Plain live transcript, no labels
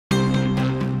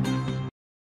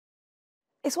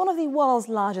It's one of the world's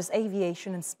largest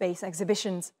aviation and space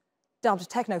exhibitions. Dubbed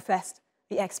Technofest,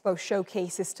 the expo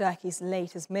showcases Turkey's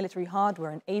latest military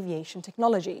hardware and aviation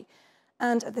technology.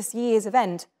 And at this year's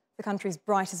event, the country's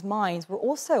brightest minds were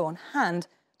also on hand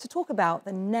to talk about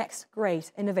the next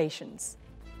great innovations.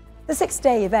 The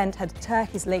six-day event had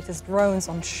Turkey's latest drones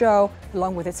on show,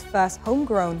 along with its first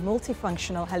homegrown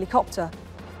multifunctional helicopter.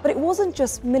 But it wasn't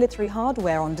just military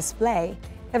hardware on display.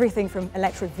 Everything from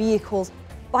electric vehicles,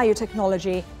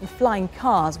 biotechnology and flying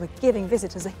cars were giving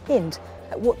visitors a hint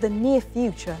at what the near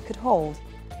future could hold.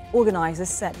 Organisers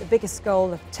said the biggest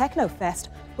goal of Teknofest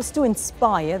was to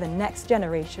inspire the next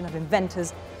generation of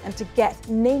inventors and to get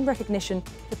name recognition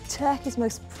for Turkey's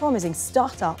most promising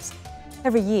startups.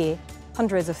 Every year,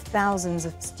 hundreds of thousands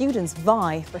of students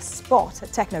vie for a spot at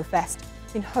Teknofest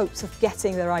in hopes of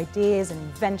getting their ideas and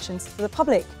inventions to the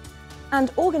public. And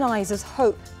organisers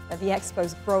hope that the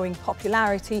expo's growing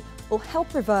popularity will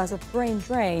help reverse a brain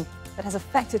drain that has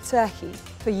affected Turkey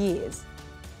for years.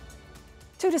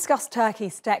 To discuss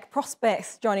Turkey's tech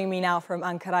prospects, joining me now from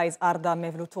Ankara is Arda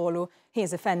Mevlutoglu. He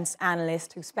is a defence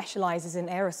analyst who specialises in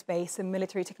aerospace and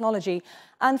military technology.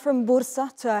 And from Bursa,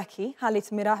 Turkey,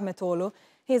 Halit Mirahmetoglu.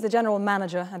 He is the general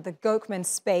manager at the GUHEM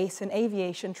Space and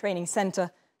Aviation Training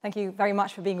Centre. Thank you very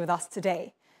much for being with us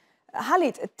today.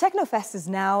 Halit, Teknofest is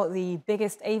now the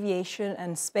biggest aviation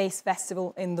and space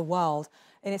festival in the world.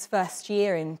 In its first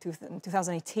year, in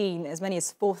 2018, as many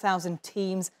as 4,000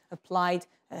 teams applied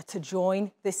to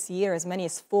join. This year, as many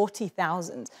as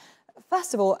 40,000.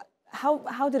 First of all,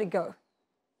 how did it go?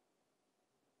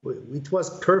 It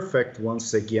was perfect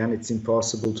once again. It's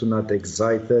impossible to not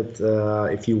excited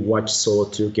if you watch Solo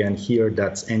Turkey and hear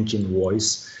that engine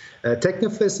voice.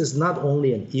 Technofest is not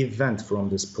only an event from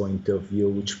this point of view,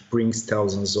 which brings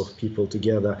thousands of people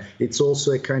together. It's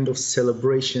also a kind of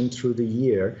celebration through the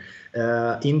year.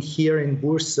 Here in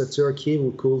Bursa, Turkey,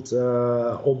 we could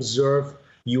observe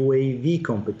UAV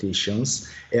competitions,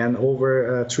 and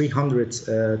over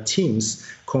 300 teams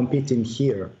competing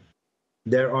here.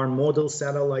 There are model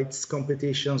satellites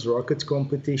competitions, rocket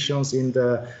competitions in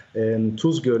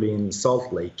Tuzgölü in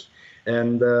Salt Lake.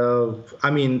 And I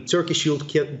mean, Turkey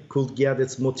could get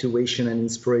its motivation and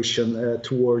inspiration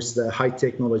towards the high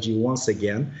technology once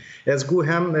again. As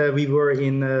GUHEM, we were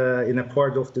in a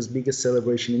part of this biggest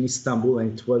celebration in Istanbul,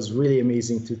 and it was really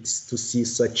amazing to see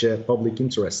such a public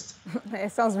interest.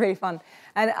 It sounds really fun.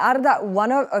 And Arda,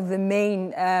 one of the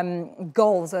main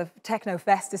goals of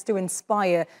Teknofest is to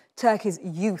inspire Turkey's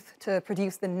youth to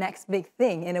produce the next big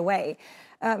thing, in a way.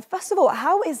 First of all,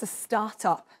 how is the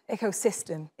startup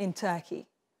ecosystem in Turkey?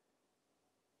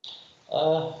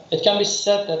 It can be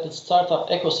said that the startup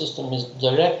ecosystem is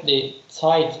directly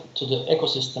tied to the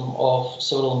ecosystem of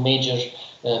several major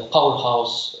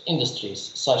powerhouse industries,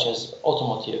 such as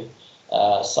automotive,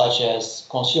 such as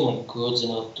consumer goods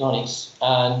and electronics,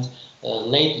 and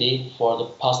lately, for the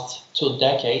past 2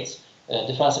 decades,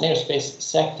 defense and aerospace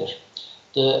sector.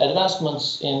 The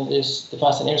advancements in this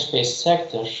defense and aerospace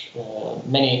sector,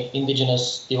 many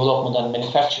indigenous development and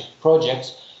manufacturing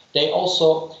projects, they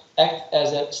also act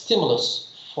as a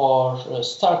stimulus for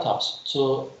startups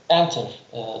to enter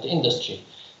the industry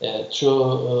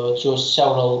through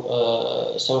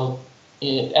several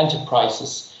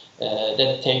enterprises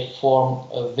that take form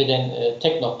within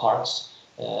technoparks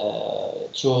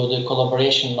through the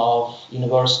collaboration of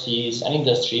universities and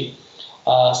industry.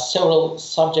 Several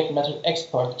subject matter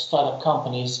expert startup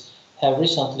companies have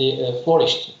recently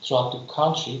flourished throughout the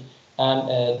country, and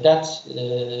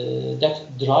that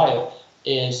drive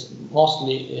is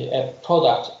mostly a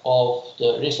product of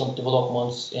the recent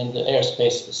developments in the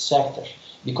aerospace sector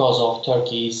because of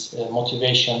Turkey's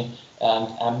motivation and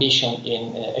ambition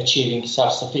in achieving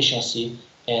self-sufficiency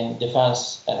in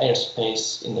defense and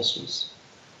aerospace industries.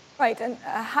 Right, and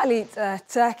Halit,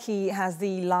 Turkey has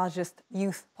the largest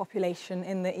youth population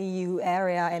in the EU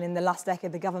area, and in the last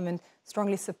decade the government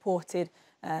strongly supported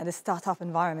the startup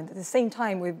environment. At the same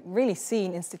time, we've really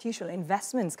seen institutional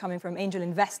investments coming from angel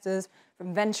investors,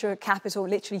 from venture capital,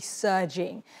 literally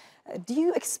surging. Do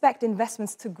you expect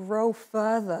investments to grow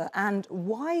further, and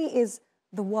why is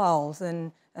the world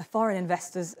and foreign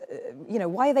investors,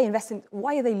 why are they investing,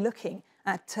 why are they looking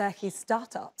at Turkey's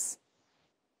startups?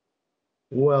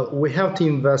 Well, we have to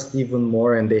invest even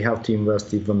more, and they have to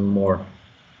invest even more.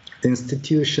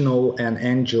 Institutional and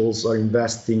angels are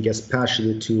investing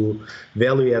especially to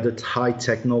value-added high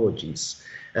technologies.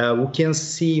 We can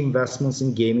see investments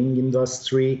in gaming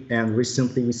industry, and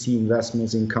recently we see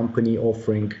investments in company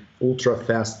offering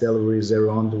ultra-fast deliveries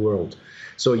around the world.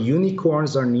 So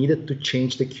unicorns are needed to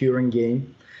change the current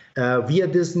game. Via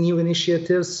these new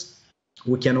initiatives,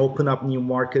 we can open up new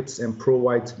markets and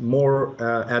provide more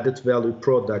added value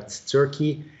products.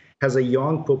 Turkey has a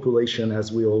young population,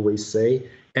 as we always say,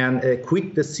 and a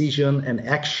quick decision and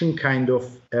action kind of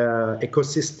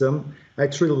ecosystem. I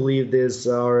truly believe these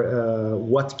are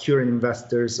what current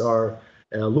investors are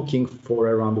looking for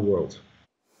around the world.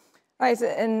 Right,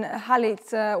 and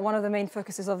Halit, one of the main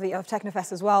focuses of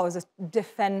Technofest as well is the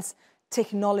defense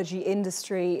technology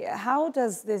industry. How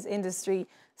does this industry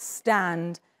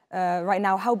stand right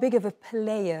now? How big of a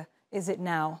player is it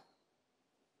now?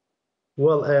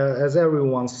 Well, as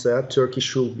everyone said, Turkey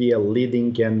should be a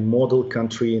leading and model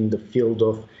country in the field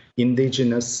of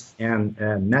indigenous and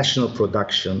national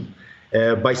production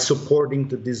by supporting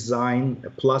the design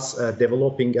plus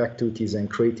developing activities and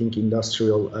creating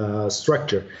industrial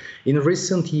structure. In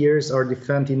recent years, our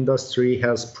defense industry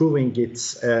has proven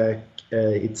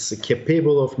it's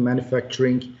capable of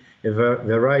manufacturing a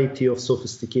variety of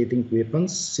sophisticated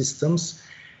weapons systems.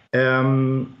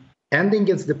 Ending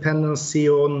its dependency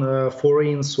on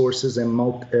foreign sources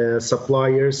and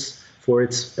suppliers for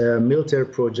its military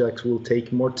projects will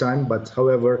take more time, but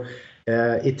however,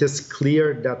 it is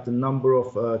clear that the number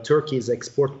of Turkey's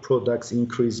export products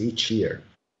increase each year.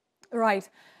 Right.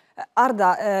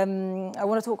 Arda, I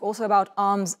want to talk also about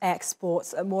arms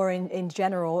exports more in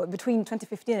general. Between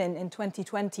 2015 and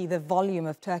 2020, the volume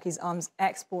of Turkey's arms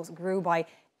exports grew by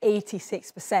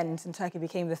 86%, and Turkey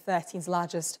became the 13th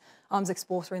largest arms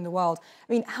exporter in the world.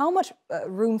 I mean, how much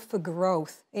room for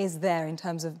growth is there in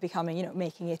terms of becoming,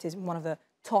 making it as one of the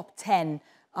top 10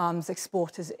 arms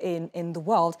exporters in the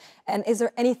world? And is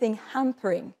there anything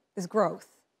hampering this growth?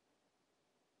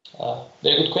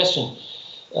 Very good question.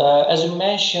 As you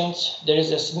mentioned, there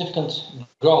is a significant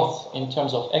growth in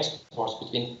terms of exports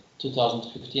between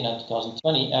 2015 and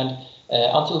 2020, and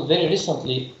until very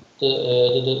recently,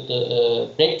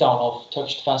 the breakdown of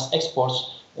Turkish defense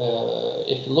exports,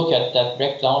 if you look at that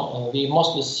breakdown, we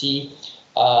mostly see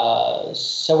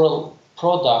several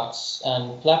products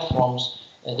and platforms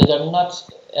that are not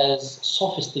as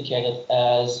sophisticated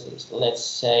as, let's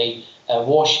say, a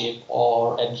warship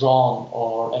or a drone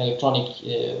or an electronic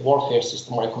warfare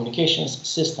system or a communications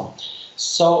system.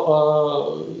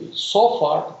 So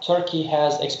far, Turkey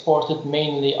has exported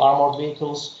mainly armored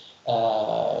vehicles,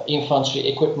 infantry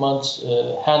equipment,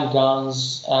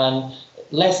 handguns, and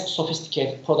less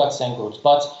sophisticated products and goods.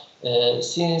 But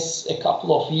since a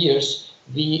couple of years,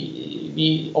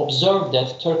 we observed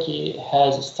that Turkey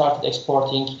has started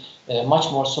exporting much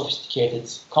more sophisticated,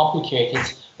 complicated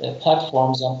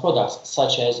platforms and products,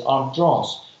 such as armed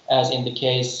drones, as in the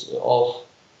case of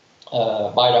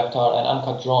Bayraktar and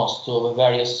Anka drones to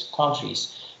various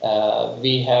countries.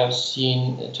 We have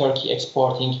seen Turkey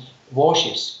exporting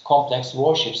warships, complex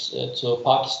warships to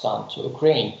Pakistan, to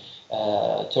Ukraine.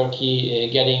 Turkey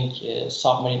getting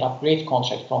submarine upgrade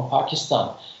contract from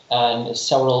Pakistan, and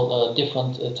several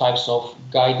different types of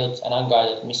guided and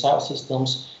unguided missile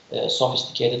systems,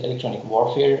 sophisticated electronic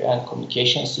warfare and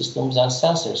communication systems and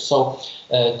sensors. So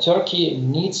Turkey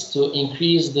needs to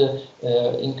increase the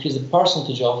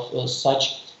percentage of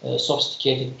such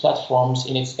sophisticated platforms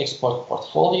in its export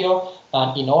portfolio,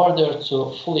 and in order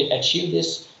to fully achieve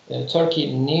this,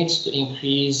 Turkey needs to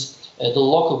increase the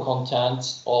local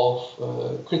content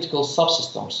of critical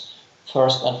subsystems.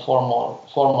 First and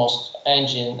foremost,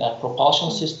 engine and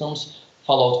propulsion systems,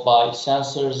 followed by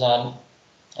sensors and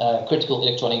critical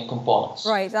electronic components.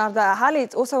 Right, Arda.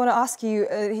 Halit, also want to ask you,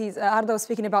 Arda was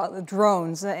speaking about the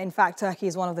drones. In fact, Turkey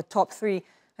is one of the top 3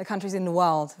 countries in the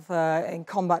world in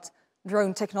combat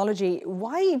drone technology.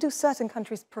 Why do certain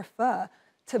countries prefer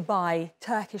to buy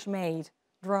Turkish-made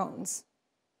drones?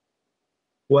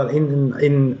 Well,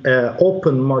 in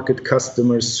open market,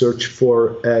 customers search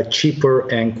for cheaper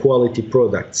and quality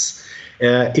products.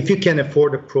 If you can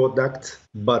afford a product,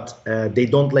 but they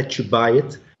don't let you buy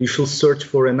it, you should search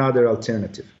for another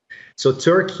alternative. So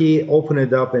Turkey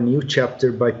opened up a new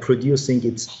chapter by producing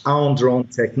its own drone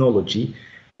technology.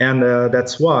 And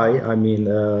that's why,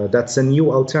 that's a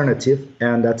new alternative,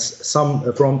 and that's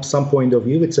from some point of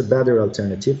view, it's a better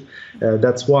alternative.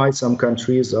 That's why some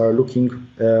countries are looking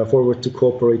forward to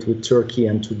cooperate with Turkey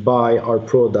and to buy our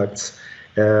products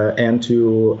and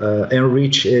to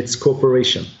enrich its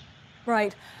cooperation.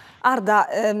 Right. Arda,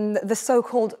 the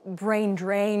so-called brain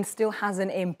drain still has an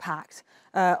impact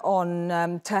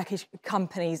on Turkish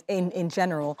companies in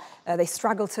general. They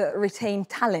struggle to retain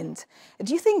talent.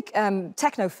 Do you think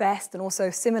Teknofest and also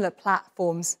similar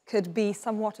platforms could be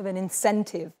somewhat of an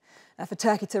incentive for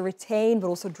Turkey to retain but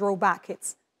also draw back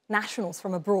its nationals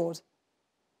from abroad?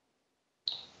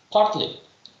 Partly,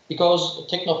 because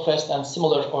Teknofest and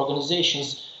similar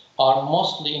organizations are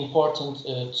mostly important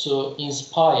to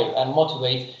inspire and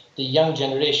motivate the young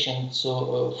generation to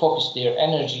focus their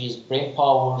energies, brain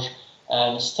power,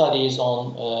 and studies on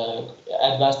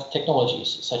advanced technologies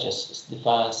such as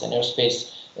defense and aerospace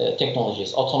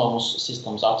technologies, autonomous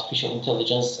systems, artificial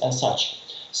intelligence, and such.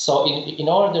 So in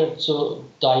order to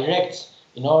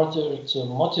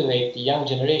motivate the young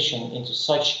generation into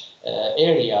such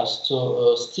areas, to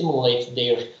stimulate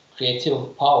their creative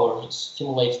power,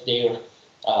 stimulate their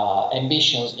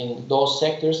ambitions in those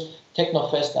sectors,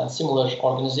 Technofest and similar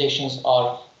organizations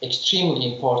are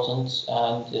extremely important,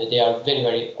 and they are very,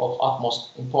 very of utmost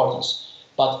importance.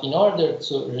 But in order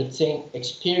to retain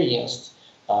experienced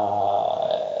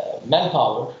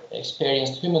manpower,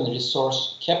 experienced human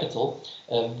resource capital,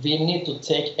 we need to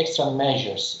take extra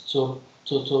measures to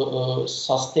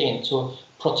sustain, to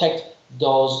protect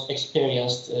those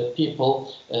experienced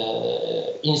people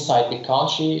inside the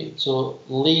country, to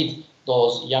lead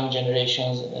those young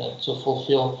generations to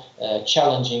fulfill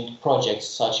challenging projects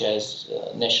such as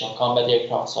national combat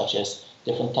aircraft, such as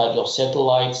different types of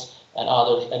satellites and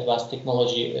other advanced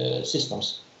technology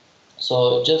systems.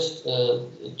 So just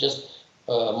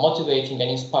motivating and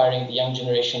inspiring the young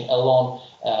generation alone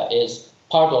is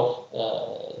part of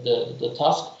the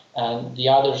task, and the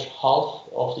other half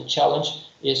of the challenge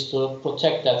is to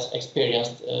protect that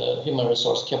experienced human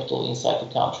resource capital inside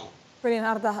the country. Brilliant,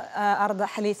 Arda.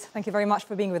 Halit, thank you very much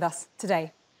for being with us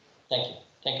today. Thank you.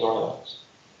 Thank you very much.